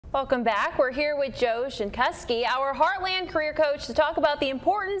Welcome back. We're here with Joe Shinkuski, our Heartland Career Coach, to talk about the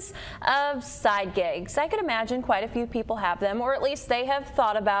importance of side gigs. I could imagine quite a few people have them, or at least they have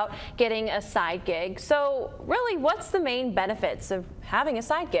thought about getting a side gig. So really, what's the main benefits of having a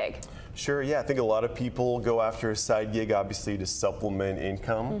side gig? Sure, yeah. I think a lot of people go after a side gig, obviously, to supplement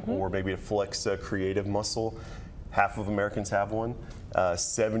income or maybe to flex a creative muscle. Half of Americans have one.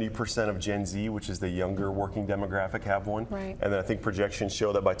 70% of Gen Z, which is the younger working demographic, have one. Right. And then I think projections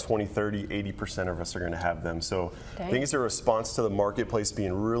show that by 2030, 80% of us are going to have them. So I think it's a response to the marketplace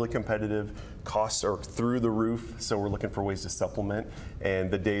being really competitive. Costs are through the roof, so we're looking for ways to supplement. And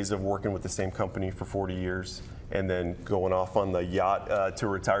the days of working with the same company for 40 years and then going off on the yacht to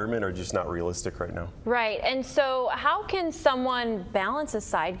retirement are just not realistic right now. Right. And so how can someone balance a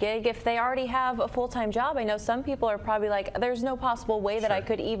side gig if they already have a full-time job? I know some people are probably like, there's no possible way that I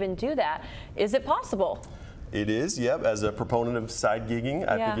could even do that. Is it possible? It is, yep. As a proponent of side gigging,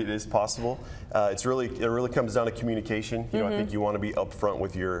 I think it is possible. It really comes down to communication. You know, I think you want to be upfront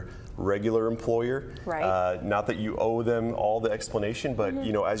with your regular employer. Right. Not that you owe them all the explanation, but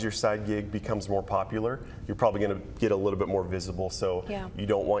you know, as your side gig becomes more popular, you're probably going to get a little bit more visible. So you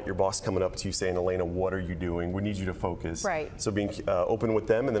don't want your boss coming up to you saying, Elena, what are you doing? We need you to focus. Right. So being open with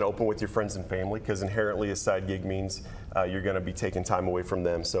them and then open with your friends and family, because inherently a side gig means you're going to be taking time away from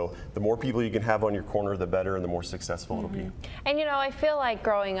them. So the more people you can have on your corner, the better and the more successful it'll be. And you know, I feel like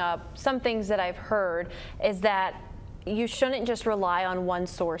growing up, some things that I've heard is that you shouldn't just rely on one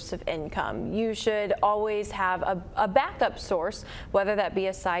source of income. You should always have a backup source, whether that be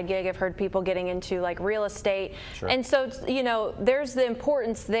a side gig. I've heard people getting into like real estate. And so, you know, there's the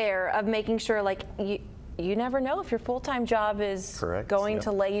importance there of making sure like you never know if your full-time job is going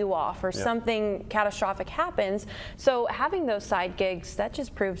to lay you off or something catastrophic happens. So having those side gigs, that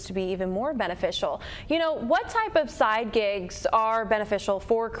just proves to be even more beneficial. You know, what type of side gigs are beneficial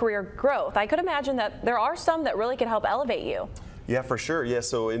for career growth? I could imagine that there are some that really can help elevate you. Yeah, for sure. Yeah,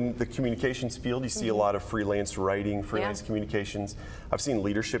 so in the communications field, you see a lot of freelance writing, freelance communications. I've seen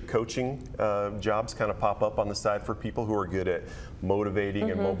leadership coaching jobs kind of pop up on the side for people who are good at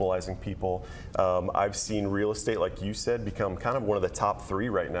motivating and mobilizing people. I've seen real estate, like you said, become kind of one of the top 3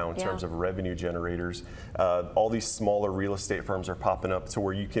 right now in terms of revenue generators. All these smaller real estate firms are popping up to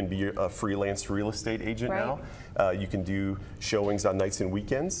where you can be a freelance real estate agent now. You can do showings on nights and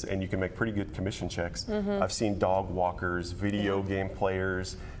weekends, and you can make pretty good commission checks. I've seen dog walkers, video game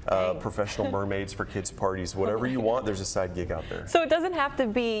players, professional mermaids for kids' parties. Whatever you want, there's a side gig out there. So it doesn't have to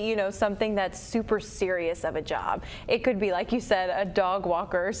be, you know, something that's super serious of a job. It could be, like you said, a dog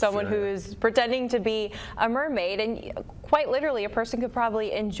walker, someone who is pretending to be a mermaid, and quite literally a person could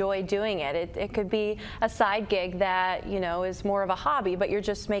probably enjoy doing it. It could be a side gig that, you know, is more of a hobby, but you're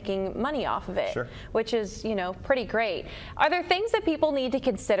just making money off of it, which is, you know, pretty great. Are there things that people need to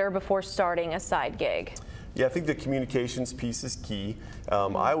consider before starting a side gig? Yeah, I think the communications piece is key.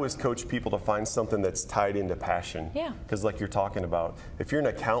 I always coach people to find something that's tied into passion. Because like you're talking about, if you're an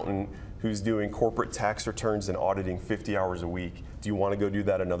accountant who's doing corporate tax returns and auditing 50 hours a week, do you want to go do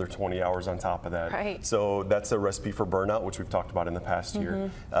that another 20 hours on top of that? So that's a recipe for burnout, which we've talked about in the past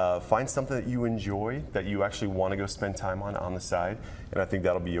year. Find something that you enjoy, that you actually want to go spend time on the side, and I think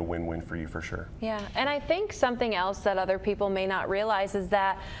that'll be a win-win for you for sure. Yeah, and I think something else that other people may not realize is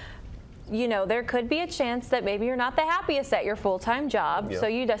that, you know, there could be a chance that maybe you're not the happiest at your full-time job, so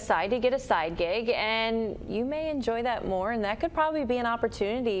you decide to get a side gig, and you may enjoy that more, and that could probably be an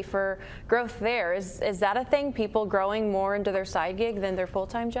opportunity for growth there. Is that a thing, people growing more into their side gig than their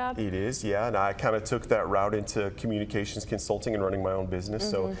full-time job? It is, yeah, and I kind of took that route into communications consulting and running my own business.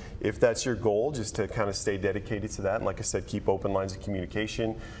 So if that's your goal, just to kind of stay dedicated to that, and like I said, keep open lines of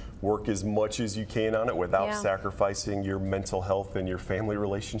communication, work as much as you can on it without sacrificing your mental health and your family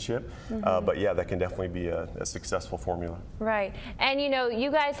relationship. But yeah, that can definitely be a successful formula. Right. And you know,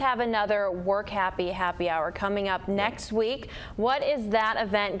 you guys have another Work Happy Happy Hour coming up next week. What is that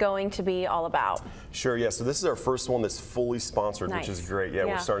event going to be all about? Sure, yeah. So this is our first one that's fully sponsored, which is great. Yeah,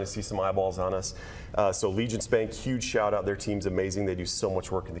 we're starting to see some eyeballs on us. So Legence Bank, huge shout out. Their team's amazing. They do so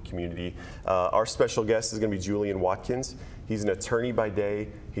much work in the community. Our special guest is going to be Julian Watkins. He's an attorney by day.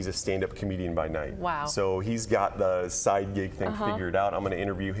 He's a stand-up comedian by night. Wow. So he's got the side gig thing figured out. I'm going to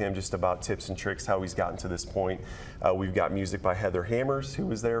interview him just about tips and tricks, how he's gotten to this point. We've got music by Heather Hammers, who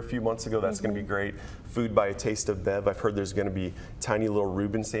was there a few months ago. That's going to be great. Food by A Taste of Bev. I've heard there's going to be tiny little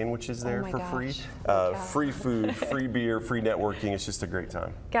Reuben sandwiches there for free. free food, free beer, free networking. It's just a great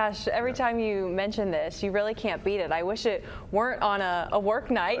time. Gosh, every time you mention this, you really can't beat it. I wish it weren't on a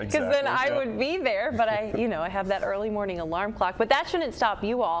work night, because then I would be there, but I have that early morning alarm clock. But that shouldn't stop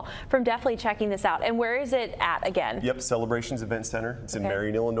you all from definitely checking this out. And where is it at again? Yep, Celebrations Event Center. It's in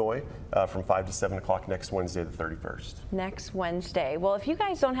Marion, Illinois, from 5 to 7 o'clock next Wednesday, the 31st. Next Wednesday. Well, if you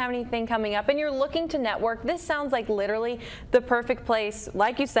guys don't have anything coming up and you're looking to network, this sounds like literally the perfect place.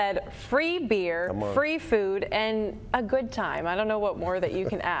 Like you said, free beer, free food, and a good time. I don't know what more that you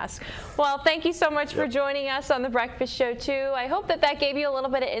can ask. Well, thank you so much for joining us on The Breakfast Show, too. I hope that gave you a little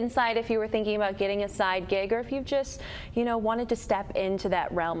bit of insight if you were thinking about getting a side gig, or if you've just, wanted to step into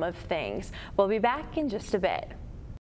that realm of things. We'll be back in just a bit.